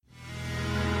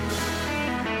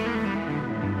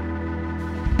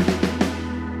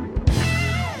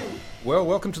Well,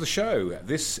 welcome to the show.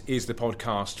 This is the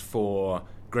podcast for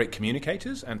great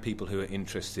communicators and people who are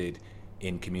interested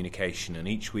in communication. And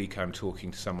each week I'm talking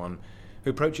to someone who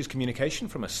approaches communication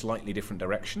from a slightly different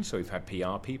direction. So we've had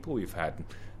PR people, we've had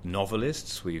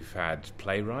novelists, we've had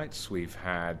playwrights, we've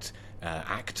had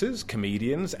actors,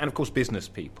 comedians, and of course business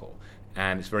people.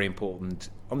 And it's very important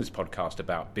on this podcast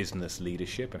about business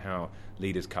leadership and how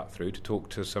leaders cut through to talk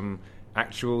to some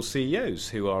actual CEOs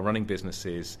who are running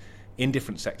businesses in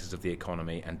different sectors of the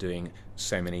economy and doing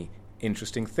so many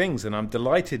interesting things. And I'm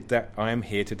delighted that I am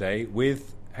here today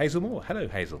with Hazel Moore. Hello,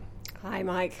 Hazel. Hi,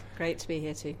 Mike. Great to be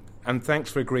here too. And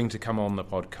thanks for agreeing to come on the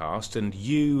podcast. And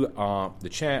you are the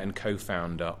chair and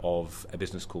co-founder of a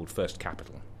business called First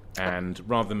Capital. And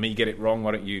rather than me get it wrong,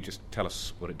 why don't you just tell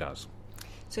us what it does?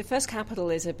 So First Capital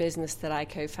is a business that I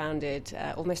co-founded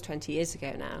almost 20 years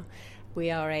ago now. We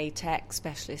are a tech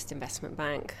specialist investment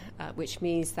bank, which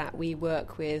means that we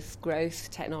work with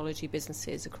growth technology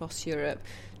businesses across Europe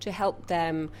to help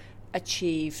them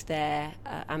achieve their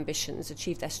ambitions,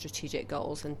 achieve their strategic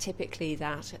goals. And typically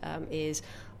that is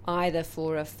either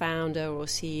for a founder or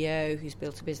CEO who's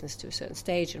built a business to a certain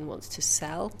stage and wants to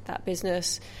sell that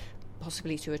business,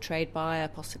 possibly to a trade buyer,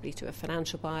 possibly to a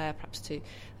financial buyer, perhaps to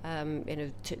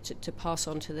pass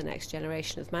on to the next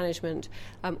generation of management,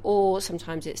 or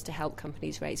sometimes it's to help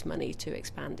companies raise money to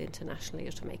expand internationally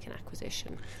or to make an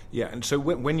acquisition. Yeah, and so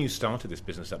when you started this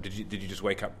business up, did you just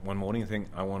wake up one morning and think,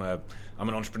 I'm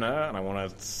an entrepreneur and I want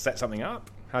to set something up?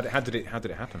 How did it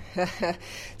happen? So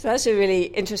that's a really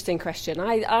interesting question.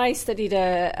 I studied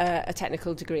a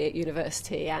technical degree at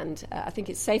university, and I think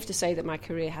it's safe to say that my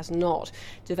career has not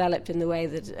developed in the way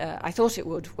that I thought it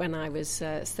would when I was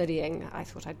studying. I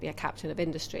thought I'd be a captain of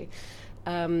industry.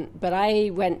 But I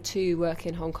went to work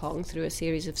in Hong Kong through a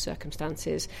series of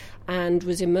circumstances and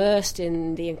was immersed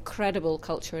in the incredible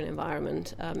culture and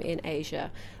environment in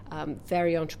Asia.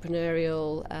 Very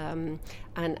entrepreneurial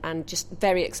and just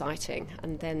very exciting.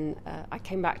 And then I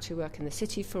came back to work in the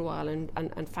city for a while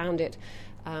and found it,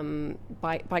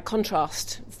 by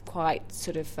contrast, quite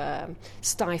sort of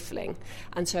stifling.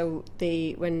 And so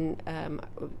when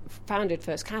founded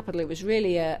First Capital, it was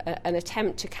really an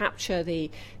attempt to capture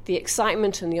the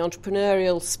excitement and the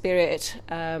entrepreneurial spirit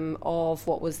of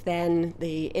what was then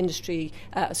the Internet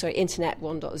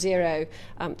 1.0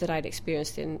 that I'd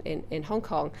experienced in Hong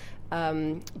Kong.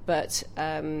 But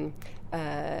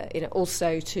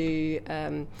also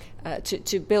to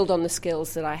build on the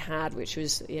skills that I had, which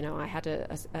was, I had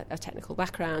a technical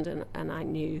background and I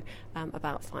knew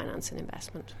about finance and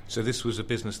investment. So this was a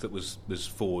business that was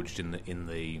forged in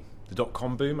the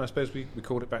dot-com boom, I suppose we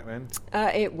called it back then?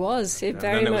 It was. It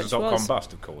very much was. Then there was a dot-com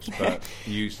bust, of course, but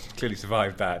you clearly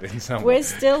survived that in some way. We're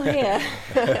still here.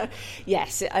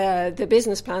 Yes, the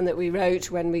business plan that we wrote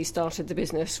when we started the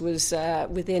business was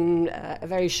within a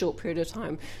very short period of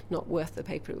time not worth the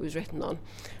paper it was written on.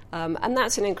 And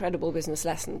that's an incredible business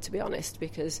lesson, to be honest,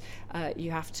 because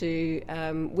you have to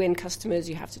win customers,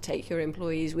 you have to take your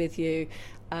employees with you,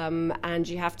 and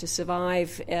you have to survive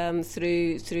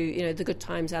through the good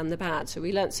times and the bad. So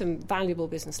we learnt some valuable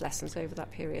business lessons over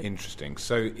that period. Interesting.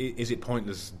 So is it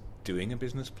pointless doing a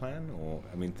business plan, or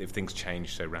if things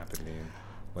change so rapidly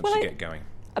once you get going?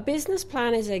 A business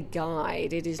plan is a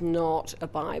guide. It is not a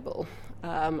Bible.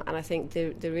 And I think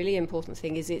the really important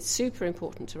thing is it's super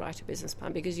important to write a business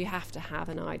plan because you have to have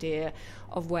an idea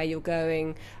of where you're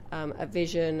going, a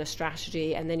vision, a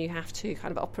strategy, and then you have to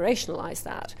kind of operationalize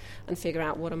that and figure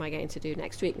out what am I going to do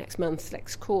next week, next month,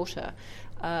 next quarter.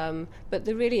 But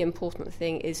the really important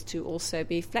thing is to also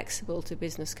be flexible to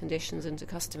business conditions and to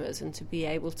customers, and to be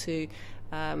able to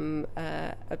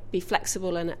be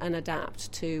flexible and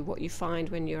adapt to what you find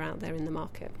when you're out there in the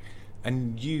market.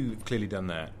 And you've clearly done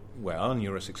that well, and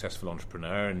you're a successful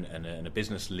entrepreneur and a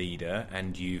business leader,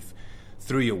 and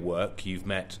through your work, you've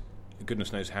met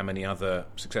goodness knows how many other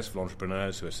successful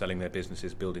entrepreneurs who are selling their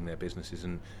businesses, building their businesses,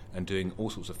 and doing all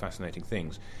sorts of fascinating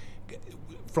things.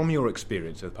 From your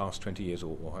experience of the past 20 years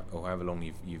or however long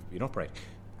you've been operating,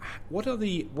 what are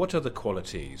the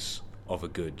qualities of a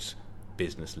good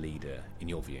business leader in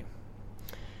your view?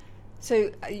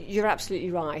 So you're absolutely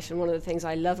right, and one of the things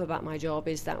I love about my job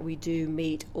is that we do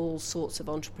meet all sorts of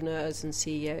entrepreneurs and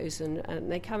CEOs,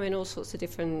 and they come in all sorts of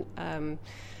different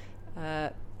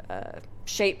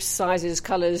shapes, sizes,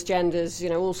 colours, genders,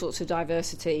 all sorts of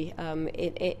diversity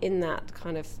in that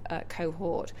kind of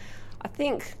cohort. I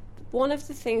think one of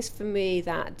the things for me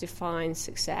that defines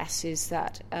success is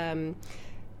that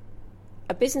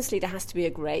a business leader has to be a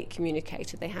great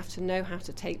communicator. They have to know how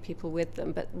to take people with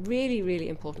them, but really, really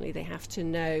importantly, they have to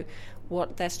know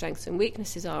what their strengths and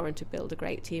weaknesses are and to build a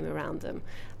great team around them.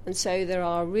 And so there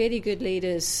are really good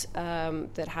leaders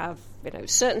that have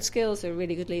certain skills, there are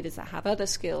really good leaders that have other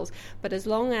skills, but as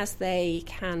long as they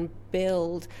can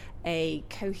build a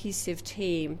cohesive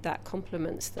team that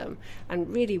complements them,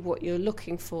 and really what you're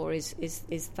looking for is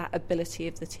that ability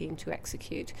of the team to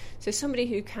execute. So somebody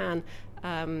who can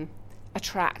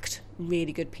attract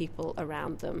really good people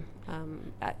around them,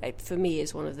 for me,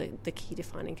 is one of the key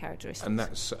defining characteristics.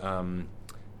 And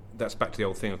that's back to the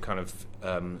old thing of kind of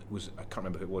I can't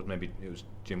remember who it was. Maybe it was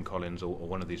Jim Collins or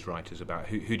one of these writers about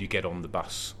who do you get on the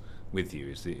bus with you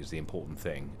is the important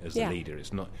thing as the leader.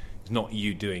 It's not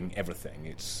you doing everything.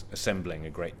 It's assembling a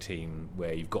great team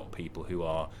where you've got people who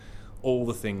are all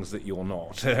the things that you're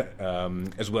not,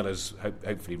 as well as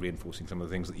hopefully reinforcing some of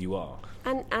the things that you are,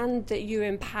 and that you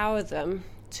empower them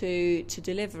to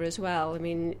deliver as well. I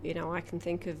mean, I can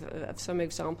think of some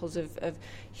examples of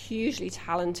hugely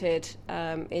talented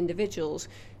individuals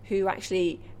who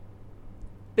actually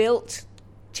built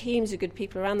teams of good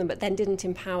people around them, but then didn't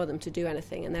empower them to do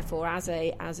anything, and therefore, as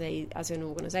an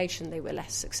organisation, they were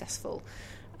less successful.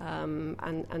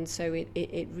 And so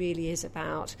it really is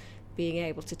about being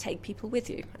able to take people with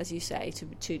you, as you say,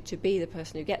 to be the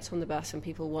person who gets on the bus and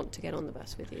people want to get on the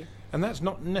bus with you. And that's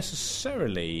not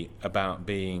necessarily about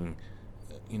being,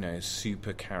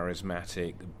 super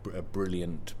charismatic, a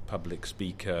brilliant public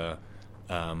speaker,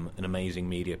 an amazing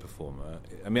media performer.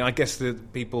 I mean, I guess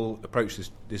that people approach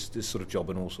this sort of job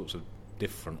in all sorts of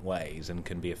different ways and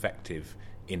can be effective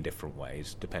in different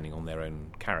ways depending on their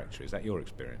own character. Is that your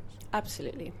experience?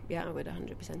 Absolutely. Yeah, I would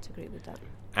 100% agree with that.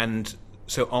 And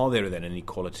so are there then any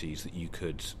qualities that you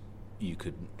could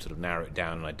sort of narrow it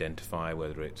down and identify,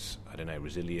 whether it's,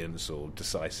 resilience or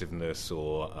decisiveness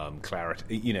or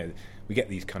clarity? We get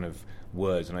these kind of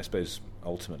words, and I suppose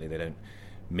ultimately they don't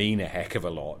mean a heck of a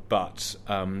lot, but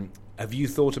have you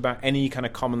thought about any kind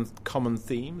of common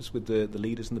themes with the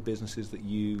leaders and the businesses that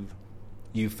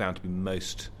you've found to be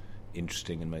most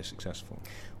interesting and most successful?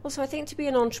 Well, so I think to be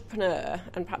an entrepreneur,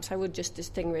 and perhaps I would just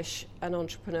distinguish an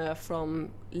entrepreneur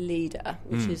from leader,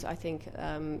 which is, I think,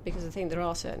 because I think there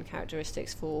are certain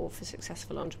characteristics for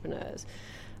successful entrepreneurs.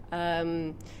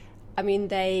 I mean,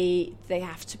 they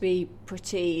have to be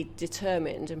pretty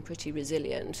determined and pretty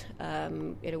resilient.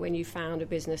 When you found a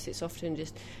business, it's often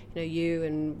just you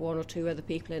and one or two other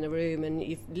people in a room, and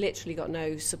you've literally got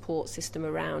no support system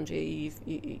around you.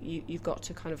 You've got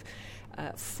to kind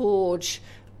of forge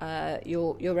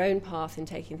your own path in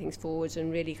taking things forwards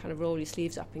and really kind of roll your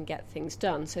sleeves up and get things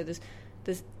done. So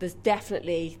there's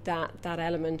definitely that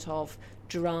element of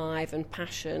drive and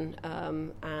passion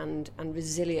and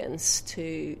resilience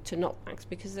to knockbacks,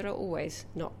 because there are always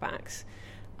knockbacks,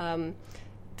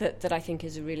 that I think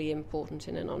is really important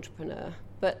in an entrepreneur.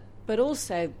 But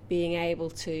also being able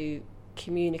to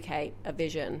communicate a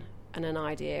vision and an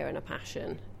idea and a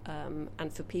passion,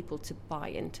 and for people to buy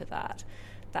into that.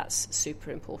 That's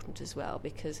super important as well,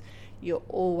 because you're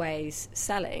always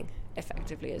selling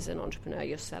effectively as an entrepreneur.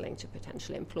 You're selling to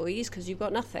potential employees because you've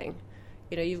got nothing.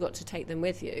 You've got to take them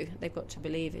with you. They've got to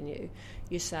believe in you.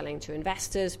 You're selling to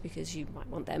investors because you might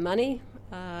want their money,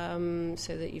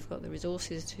 so that you've got the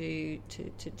resources to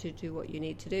do what you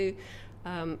need to do.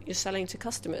 You're selling to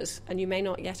customers, and you may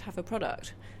not yet have a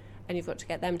product, and you've got to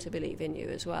get them to believe in you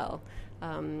as well.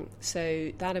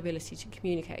 So that ability to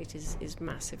communicate is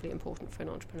massively important for an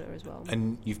entrepreneur as well.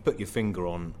 And you've put your finger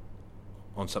on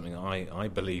something I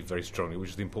believe very strongly, which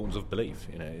is the importance of belief.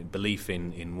 Belief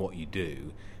in what you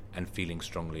do, and feeling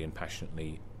strongly and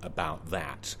passionately about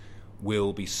that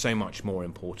will be so much more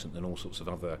important than all sorts of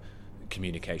other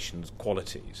communications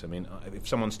qualities. I mean, if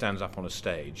someone stands up on a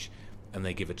stage and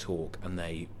they give a talk and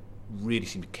they really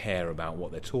seem to care about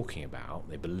what they're talking about,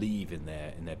 they believe in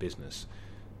their business,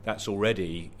 that's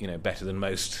already better than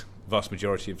most vast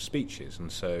majority of speeches. And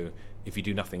so if you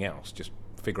do nothing else, just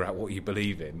figure out what you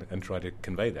believe in and try to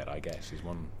convey that, I guess, is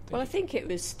one thing. Well, I think it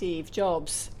was Steve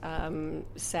Jobs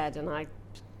said, and I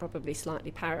probably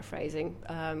slightly paraphrasing,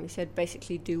 he said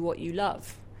basically do what you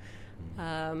love.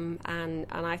 And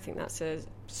I think that's a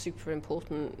super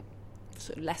important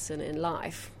sort of lesson in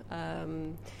life,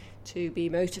 to be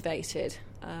motivated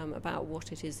about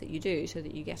what it is that you do, so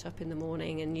that you get up in the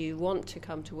morning and you want to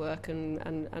come to work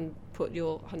and put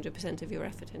your 100% of your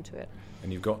effort into it.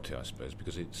 And you've got to, I suppose,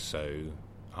 because it's so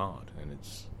hard, and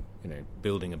it's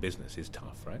building a business is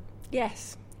tough, right?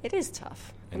 Yes, it is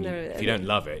tough. And if you don't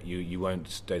love it, you won't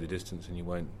stay the distance and you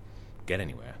won't get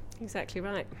anywhere. Exactly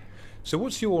right. So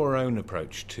what's your own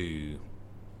approach to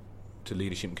to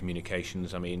leadership and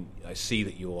communications? I mean, I see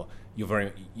that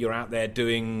you're out there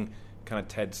doing kind of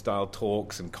TED style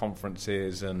talks and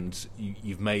conferences, and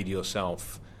you've made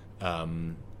yourself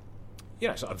sort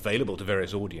of available to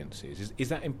various audiences. Is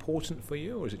that important for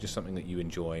you, or is it just something that you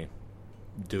enjoy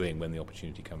doing when the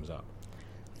opportunity comes up?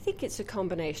 I think it's a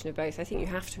combination of both. I think you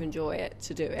have to enjoy it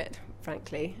to do it,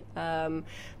 frankly.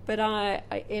 But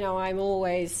I'm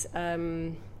always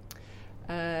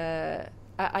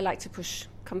I like to push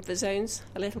comfort zones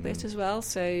a little bit as well.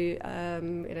 So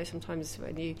sometimes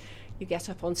when you get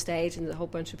up on stage and there's a whole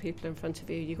bunch of people in front of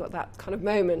you, you've got that kind of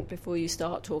moment before you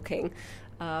start talking,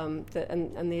 and the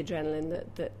adrenaline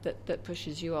that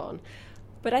pushes you on.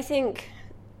 But I think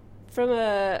from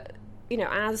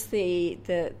as the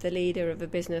leader of a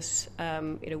business,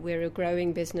 we're a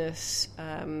growing business.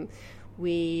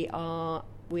 We are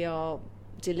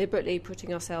deliberately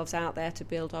putting ourselves out there to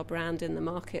build our brand in the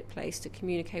marketplace, to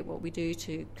communicate what we do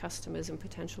to customers and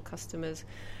potential customers,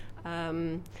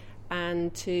 and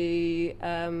to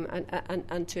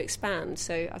expand.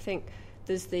 So I think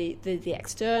there's the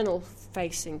external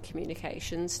facing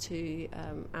communications to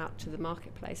out to the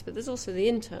marketplace, but there's also the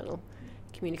internal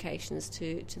communications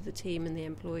to the team and the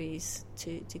employees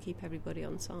to keep everybody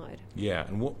on side. Yeah,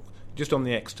 and just on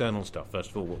the external stuff, first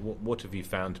of all, what have you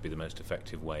found to be the most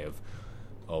effective way of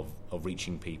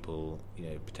reaching people,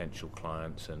 potential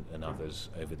clients and others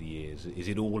over the years? Is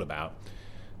it all about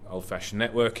old-fashioned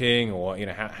networking, or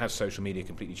has social media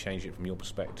completely changed it from your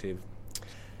perspective?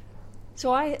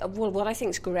 So what I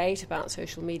think is great about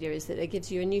social media is that it gives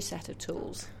you a new set of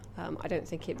tools. I don't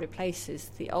think it replaces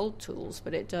the old tools,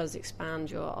 but it does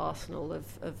expand your arsenal of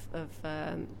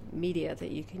media that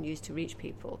you can use to reach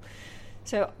people.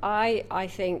 So I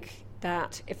think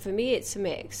that for me it's a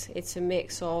mix. It's a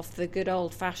mix of the good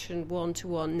old-fashioned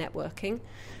one-to-one networking,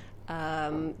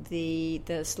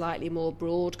 the slightly more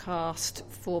broadcast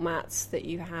formats that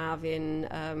you have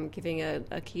in giving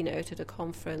a keynote at a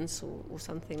conference or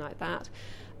something like that,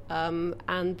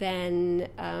 and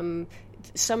then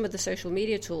some of the social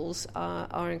media tools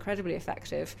are incredibly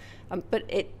effective, but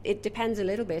it depends a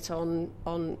little bit on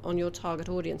your target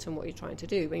audience and what you're trying to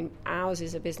do. I mean, ours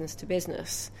is a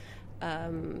business-to-business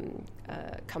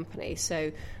company,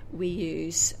 so we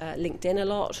use LinkedIn a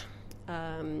lot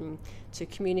to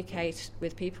communicate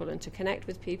with people and to connect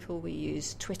with people. We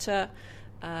use Twitter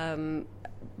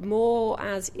more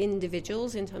as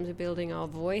individuals in terms of building our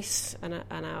voice and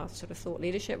our sort of thought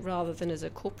leadership, rather than as a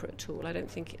corporate tool. I don't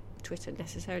think Twitter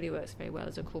necessarily works very well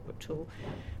as a corporate tool,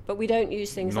 but we don't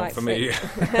use things Not like for me.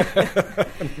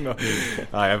 No,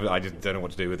 I just don't know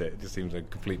what to do with it. It just seems a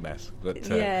complete mess. But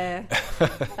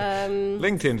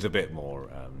LinkedIn's a bit more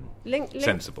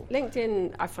sensible.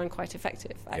 LinkedIn I find quite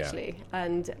effective, actually,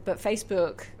 but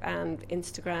Facebook and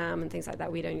Instagram and things like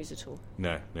that we don't use at all.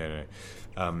 No.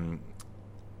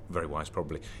 Very wise,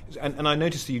 probably. And I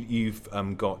noticed you've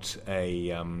got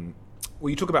a. Well,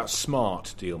 you talk about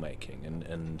smart deal making,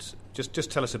 and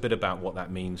just tell us a bit about what that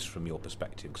means from your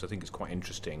perspective, because I think it's quite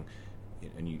interesting.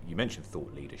 And you mentioned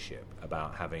thought leadership,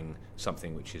 about having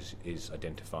something which is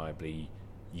identifiably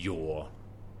your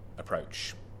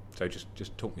approach. So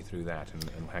just talk me through that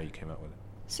and how you came up with it.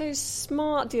 So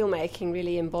smart deal making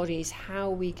really embodies how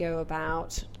we go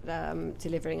about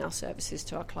delivering our services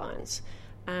to our clients.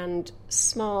 And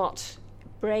SMART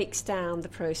breaks down the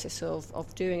process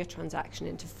of doing a transaction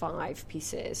into 5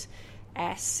 pieces.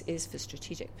 S is for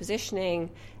strategic positioning,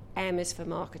 M is for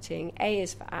marketing, A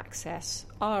is for access,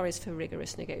 R is for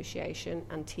rigorous negotiation,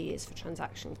 and T is for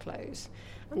transaction close.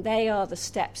 And they are the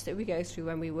steps that we go through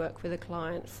when we work with a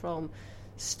client, from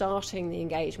starting the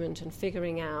engagement and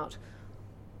figuring out,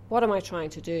 what am I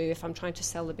trying to do? If I'm trying to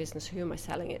sell the business, who am I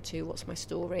selling it to? What's my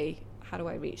story? How do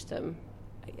I reach them?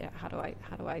 How do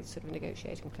I sort of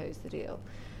negotiate and close the deal?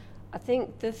 I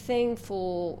think the thing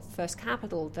for First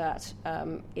Capital that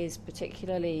is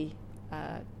particularly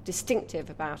distinctive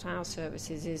about our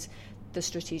services is the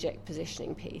strategic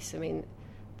positioning piece. I mean,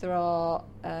 there are,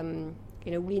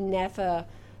 we never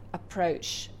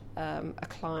approach a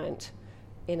client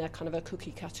in a kind of a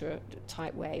cookie cutter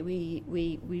type way.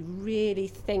 We really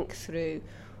think through,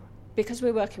 because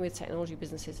we're working with technology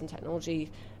businesses and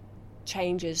technology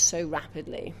changes so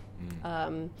rapidly.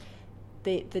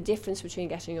 The difference between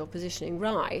getting your positioning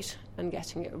right and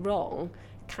getting it wrong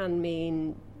can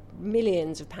mean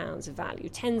millions of pounds of value,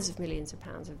 tens of millions of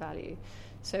pounds of value.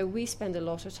 So we spend a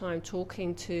lot of time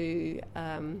talking to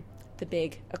the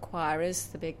big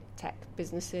acquirers, the big tech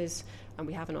businesses, and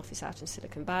we have an office out in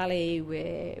Silicon Valley.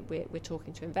 We're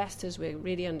talking to investors. We're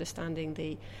really understanding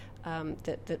the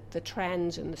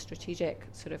trends and the strategic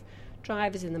sort of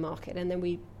drivers in the market, and then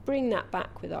we bring that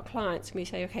back with our clients and we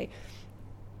say, okay,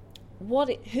 what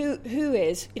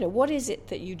is it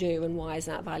that you do, and why is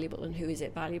that valuable, and who is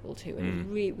it valuable to?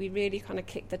 And we really kind of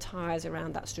kick the tires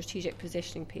around that strategic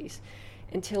positioning piece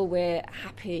until we're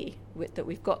happy with that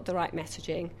we've got the right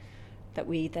messaging, that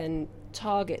we then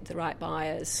target the right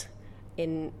buyers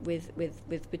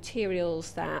with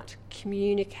materials that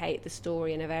communicate the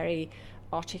story in a very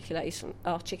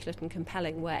articulate and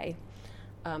compelling way,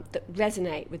 that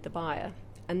resonate with the buyer,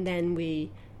 and then we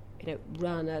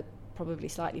run a probably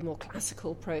slightly more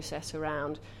classical process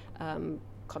around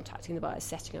contacting the buyers,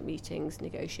 setting up meetings,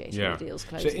 negotiating the deals,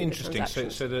 closing so interesting. the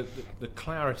transactions. So the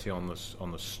clarity on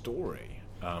the story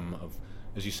of,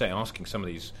 as you say, asking some of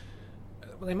these,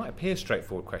 well, they might appear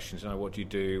straightforward questions. What do you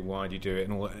do? Why do you do it?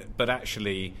 And all that. But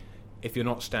actually, if you're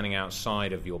not standing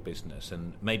outside of your business,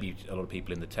 and maybe a lot of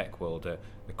people in the tech world are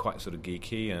quite sort of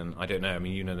geeky, and I don't know, I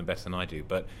mean, you know them better than I do,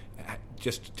 but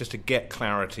just to get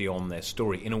clarity on their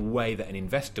story in a way that an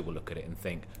investor will look at it and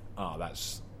think,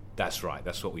 that's right,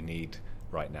 that's what we need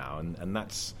right now, and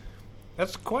that's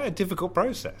quite a difficult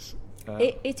process.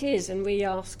 It is, and we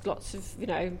ask lots of,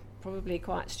 probably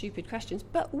quite stupid questions,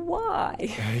 but why?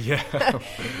 Yeah.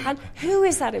 And who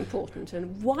is that important,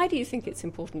 and why do you think it's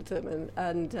important to them?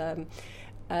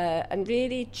 And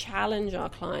really challenge our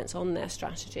clients on their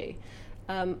strategy.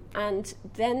 And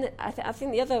then I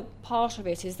think the other part of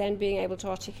it is then being able to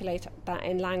articulate that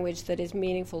in language that is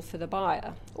meaningful for the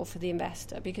buyer or for the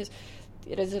investor, because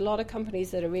there's a lot of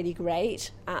companies that are really great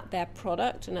at their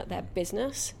product and at their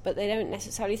business, but they don't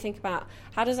necessarily think about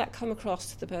how does that come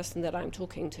across to the person that I'm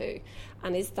talking to,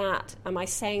 and am I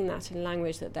saying that in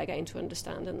language that they're going to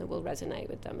understand and that will resonate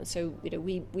with them. And so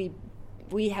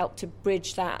we help to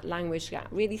bridge that language gap,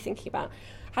 really thinking about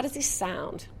how does this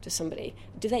sound to somebody?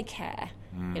 Do they care?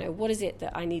 What is it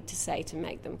that I need to say to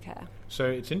make them care? So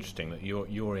it's interesting that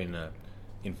you're in I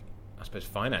suppose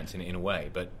finance in a way,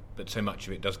 but so much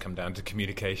of it does come down to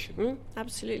communication.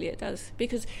 Absolutely, it does.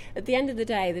 Because at the end of the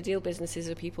day, the deal business is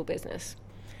a people business.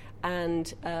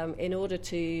 And in order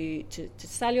to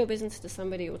sell your business to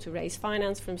somebody or to raise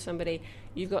finance from somebody,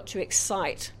 you've got to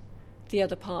excite the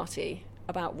other party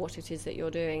about what it is that you're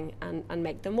doing and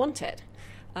make them want it.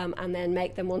 And then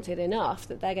make them want it enough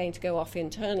that they're going to go off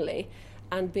internally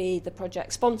and be the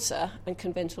project sponsor and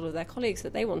convince all of their colleagues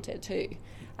that they want it too.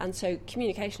 And so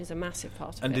communication is a massive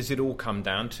part of it. And does it all come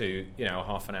down to a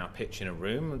half an hour pitch in a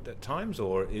room at times,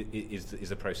 or is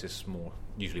the process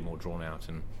usually more drawn out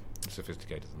and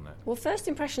sophisticated than that? Well, first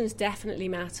impressions definitely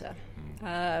matter,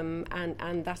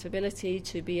 and that ability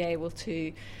to be able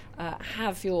to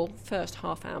have your first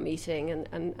half-hour meeting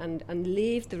and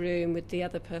leave the room with the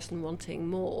other person wanting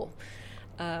more,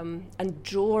 and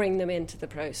drawing them into the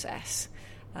process.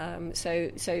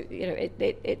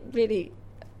 It really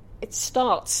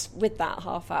starts with that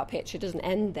half-hour pitch. It doesn't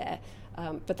end there,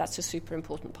 but that's a super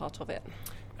important part of it.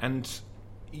 And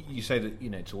you say that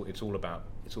it's all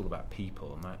about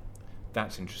people, and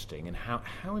that's interesting. And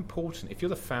how important, if you're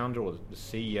the founder or the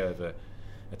CEO of a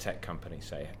tech company,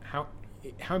 say, how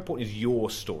important is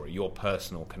your story, your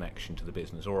personal connection to the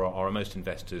business, or are most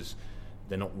investors,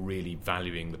 they're not really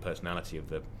valuing the personality of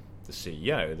the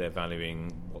CEO, they're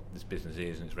valuing what this business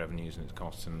is and its revenues and its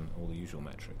costs and all the usual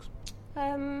metrics?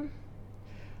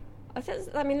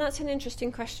 That's an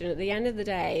interesting question. At the end of the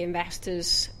day,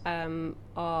 investors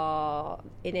are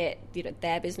in it.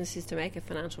 Their business is to make a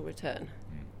financial return.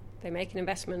 They make an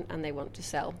investment and they want to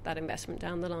sell that investment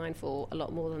down the line for a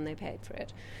lot more than they paid for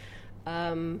it.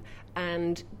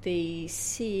 And the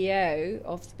CEO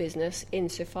of the business,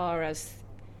 insofar as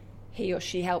he or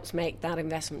she helps make that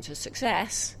investment a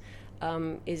success,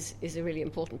 is a really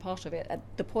important part of it. At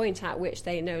the point at which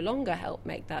they no longer help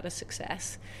make that a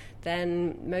success,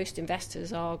 then most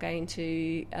investors are going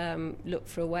to look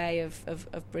for a way of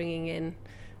bringing in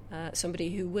somebody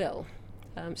who will.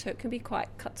 So it can be quite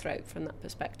cutthroat from that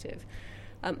perspective.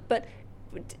 But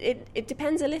it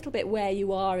depends a little bit where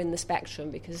you are in the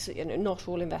spectrum, because not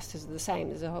all investors are the same.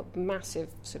 There's a massive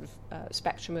sort of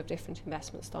spectrum of different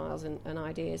investment styles and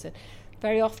ideas. And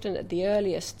very often at the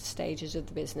earliest stages of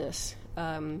the business,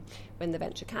 when the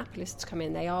venture capitalists come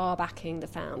in, they are backing the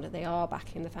founder, they are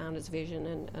backing the founder's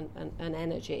vision and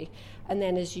energy. And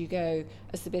then as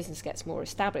the business gets more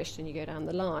established and you go down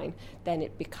the line, then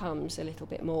it becomes a little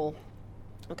bit more,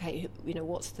 okay,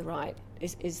 what's the right?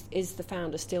 Is the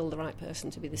founder still the right person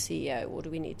to be the CEO, or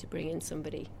do we need to bring in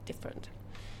somebody different?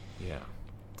 Yeah,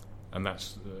 and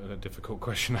that's a difficult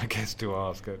question, I guess, to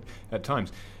ask at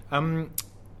times.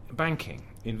 Banking.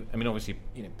 Obviously,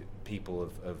 people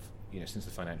have since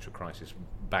the financial crisis,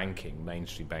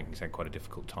 mainstream banking, has had quite a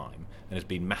difficult time and has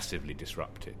been massively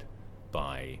disrupted.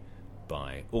 by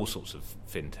all sorts of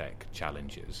fintech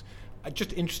challenges. I'm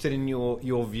just interested in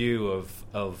your view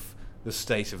of the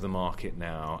state of the market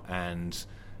now, and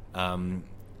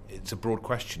it's a broad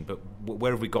question, but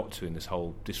where have we got to in this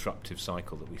whole disruptive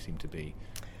cycle that we seem to be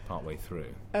partway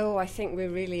through? Oh, I think we're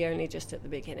really only just at the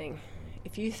beginning.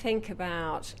 If you think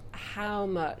about how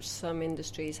much some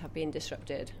industries have been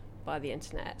disrupted by the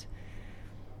internet,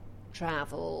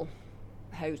 travel,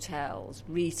 hotels,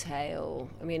 retail,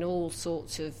 I mean, all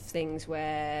sorts of things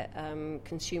where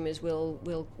consumers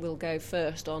will go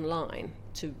first online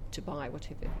to buy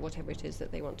whatever it is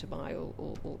that they want to buy,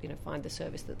 or find the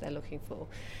service that they're looking for.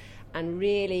 And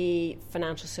really,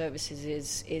 financial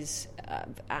services is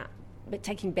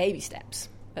taking baby steps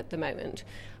at the moment.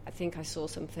 I think I saw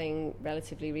something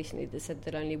relatively recently that said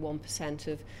that only 1%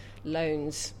 of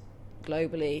loans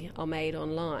globally are made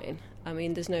online. I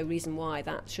mean, there's no reason why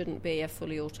that shouldn't be a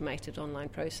fully automated online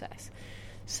process.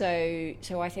 So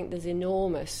I think there's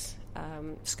enormous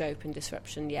scope and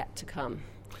disruption yet to come.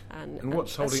 And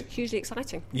what's that's holding hugely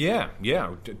exciting. Yeah,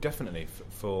 definitely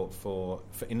for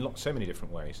in so many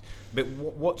different ways. But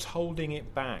what's holding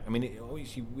it back? I mean,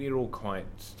 obviously we're all quite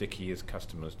sticky as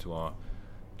customers to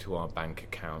our bank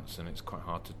accounts, and it's quite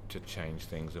hard to change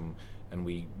things, and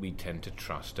we tend to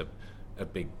trust a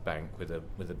big bank with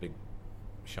a big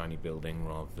shiny building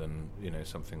rather than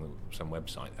some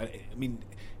website. I mean,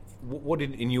 what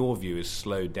in your view has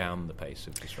slowed down the pace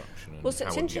of disruption? Well, so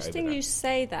it's interesting you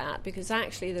say that, because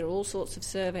actually there are all sorts of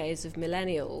surveys of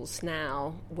millennials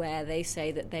now where they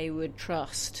say that they would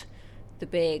trust the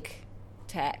big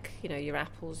tech, your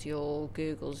Apples, your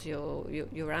Googles,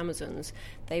 your Amazons.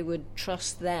 They would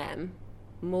trust them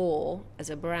more as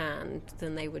a brand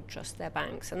than they would trust their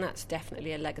banks, and that's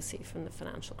definitely a legacy from the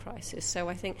financial crisis. So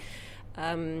I think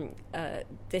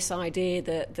this idea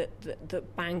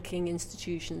that banking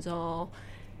institutions are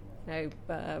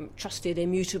trusted,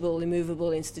 immutable,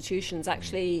 immovable institutions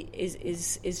actually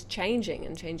is changing,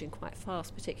 and changing quite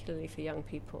fast, particularly for young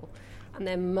people, and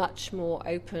they're much more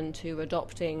open to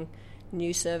adopting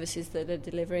new services that are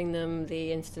delivering them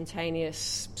the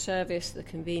instantaneous service, the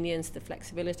convenience, the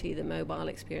flexibility, the mobile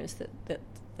experience that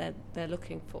they're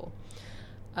looking for.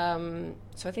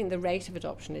 So I think the rate of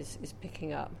adoption is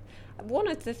picking up. One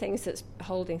of the things that's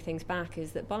holding things back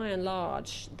is that by and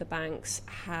large the banks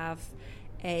have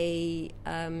a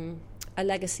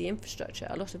legacy infrastructure.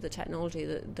 A lot of the technology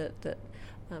that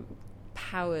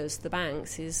powers the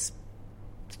banks is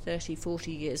 30,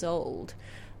 40 years old.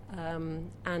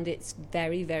 And it's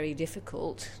very, very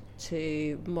difficult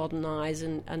to modernise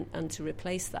and to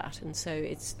replace that. And so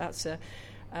that's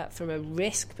from a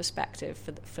risk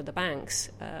perspective for the banks,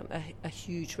 a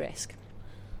huge risk.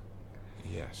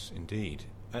 Yes, indeed.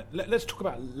 Let's talk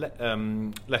about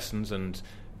lessons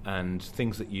and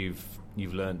things that you've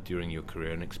learned during your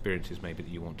career, and experiences maybe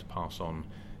that you want to pass on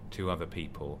to other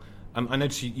people. I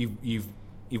noticed you've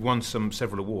won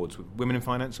several awards, Women in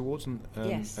Finance Awards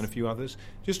yes, and a few others.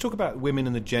 Just talk about women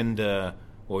and the gender.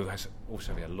 Well, we've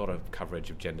also had a lot of coverage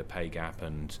of gender pay gap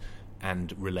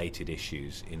and related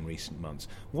issues in recent months.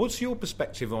 What's your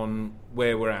perspective on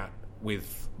where we're at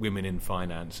with women in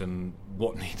finance and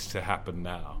what needs to happen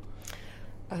now?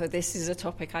 Oh, this is a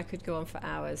topic I could go on for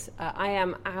hours. I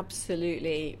am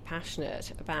absolutely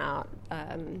passionate about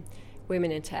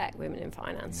women in tech, women in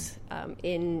finance.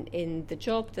 In the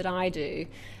job that I do,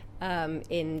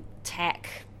 in tech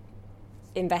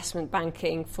investment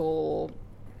banking for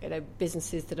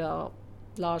businesses that are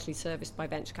largely serviced by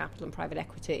venture capital and private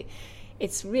equity,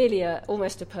 it's really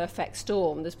almost a perfect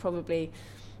storm. There's probably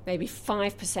maybe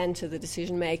 5% of the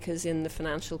decision makers in the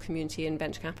financial community in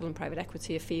venture capital and private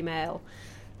equity are female.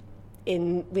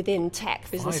 Within tech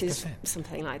businesses, 5%.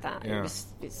 Something like that. Yeah.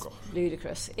 It's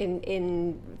ludicrous.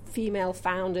 In female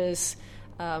founders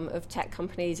of tech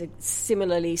companies, are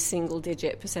similarly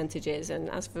single-digit percentages, and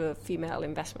as for female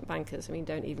investment bankers, I mean,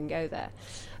 don't even go there.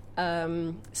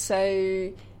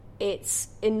 So it's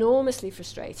enormously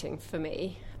frustrating for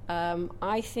me.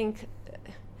 I think,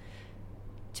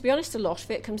 to be honest, a lot of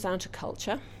it comes down to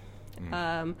culture,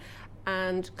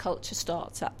 and culture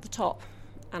starts at the top.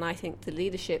 And I think the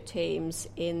leadership teams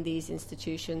in these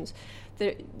institutions,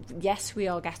 yes, we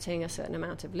are getting a certain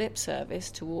amount of lip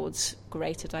service towards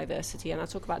greater diversity, and I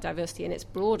talk about diversity in its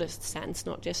broadest sense,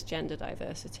 not just gender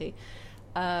diversity.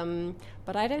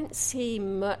 But I don't see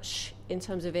much in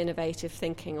terms of innovative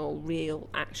thinking or real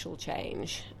actual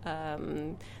change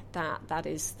that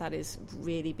is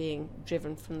really being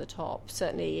driven from the top.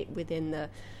 Certainly within the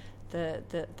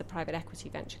private equity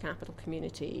venture capital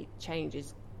community, change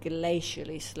is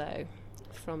glacially slow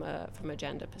from a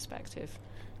gender perspective.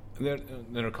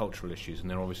 There are cultural issues, and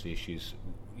there are obviously issues,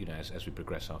 as we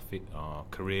progress our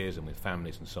careers and with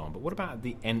families and so on. But what about at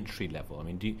the entry level? I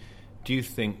mean, do you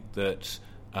think that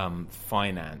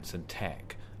finance and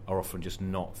tech are often just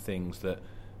not things that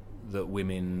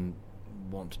women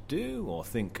want to do, or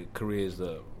think careers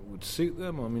that would suit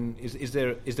them? I mean, is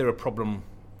there a problem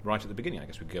right at the beginning? I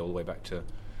guess we go all the way back to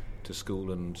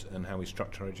school and how we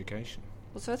structure our education.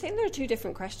 Well, so I think there are two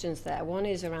different questions there. One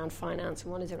is around finance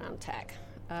and one is around tech.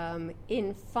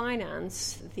 In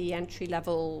finance, the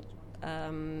entry-level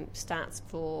stats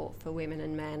for women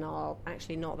and men are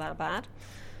actually not that bad.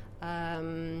 I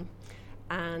mean,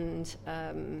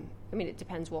 it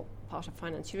depends what part of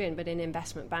finance you're in, but in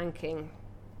investment banking,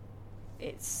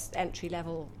 it's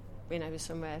entry-level,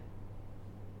 somewhere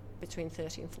between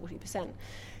 30 and 40%.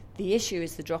 The issue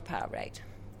is the dropout rate.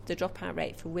 The dropout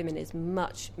rate for women is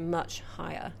much, much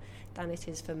higher than it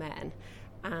is for men.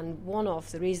 And one of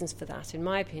the reasons for that, in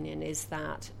my opinion, is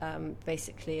that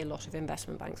basically a lot of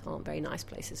investment banks aren't very nice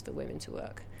places for women to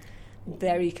work.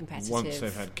 Very competitive. Once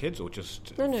they've had kids, or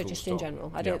just No, just in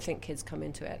general. I don't think kids come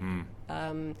into it.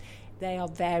 They are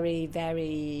very,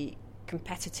 very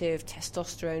competitive,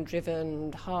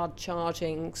 testosterone-driven,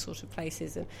 hard-charging sort of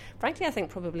places. And frankly, I think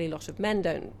probably a lot of men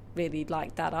don't really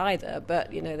like that either,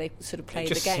 but, they sort of play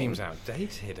the game. It just seems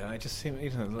outdated. It just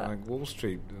seems like Wall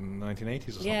Street in the 1980s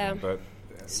or something. Yeah. But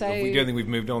we don't think we've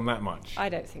moved on that much. I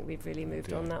don't think we've really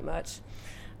moved on that much.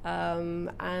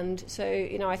 And so,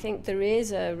 I think there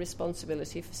is a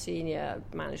responsibility for senior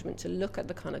management to look at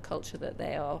the kind of culture that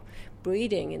they are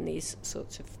breeding in these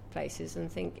sorts of places and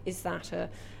think, is that a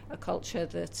culture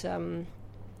that,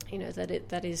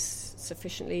 that is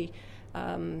sufficiently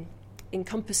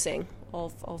encompassing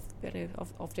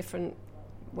of different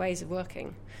ways of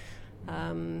working.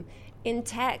 In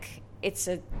tech, it's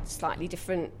a slightly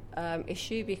different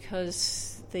issue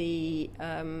because the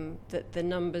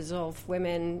numbers of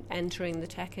women entering the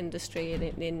tech industry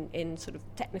in sort of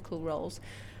technical roles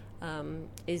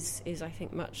is I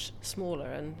think much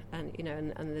smaller, and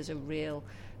there's a real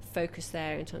focus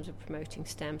there in terms of promoting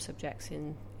STEM subjects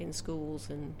in schools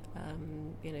and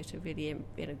to really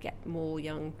get more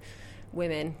young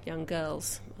women, young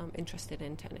girls interested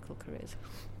in technical careers.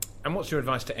 And what's your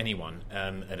advice to anyone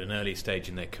at an early stage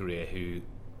in their career who,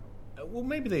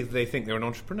 maybe they think they're an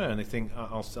entrepreneur and they think,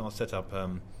 I'll set up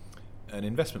an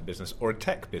investment business or a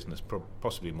tech business,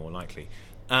 possibly more likely.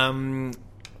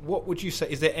 What would you say?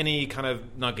 Is there any kind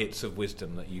of nuggets of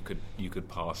wisdom that you could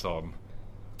pass on?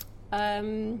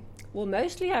 Well,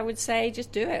 mostly I would say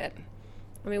just do it.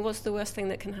 I mean, what's the worst thing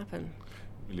that can happen?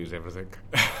 You lose everything.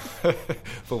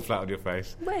 Fall flat on your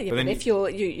face. Well, yeah, but if you're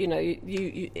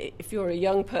if you're a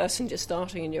young person just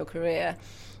starting in your career,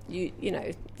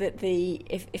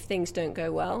 if things don't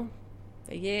go well,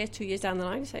 a year, 2 years down the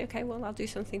line, you say, okay, well, I'll do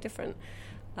something different.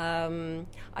 I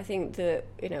think that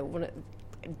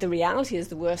the reality is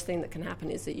the worst thing that can happen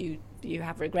is that you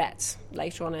have regrets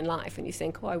later on in life, and you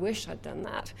think, oh, I wish I'd done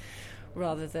that,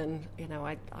 rather than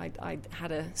I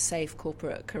had a safe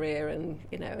corporate career and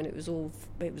and it was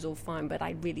all fine, but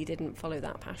I really didn't follow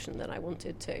that passion that I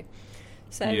wanted to.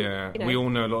 So we all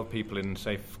know a lot of people in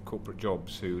safe corporate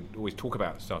jobs who always talk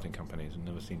about starting companies and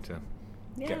never seem to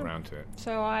get around to it.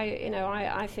 So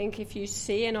I think if you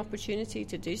see an opportunity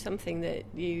to do something that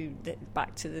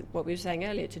back to what we were saying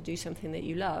earlier, to do something that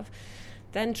you love,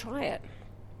 then try it.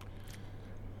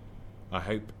 I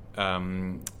hope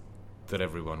that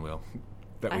everyone will.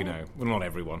 That we know. Well, not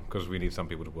everyone, because we need some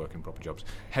people to work in proper jobs.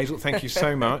 Hazel, thank you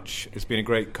so much. It's been a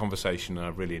great conversation, and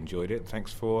I've really enjoyed it.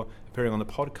 Thanks for appearing on the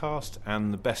podcast,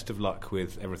 and the best of luck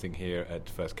with everything here at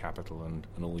First Capital and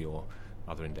all your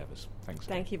other endeavours. Thanks.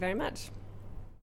 Thank you very much.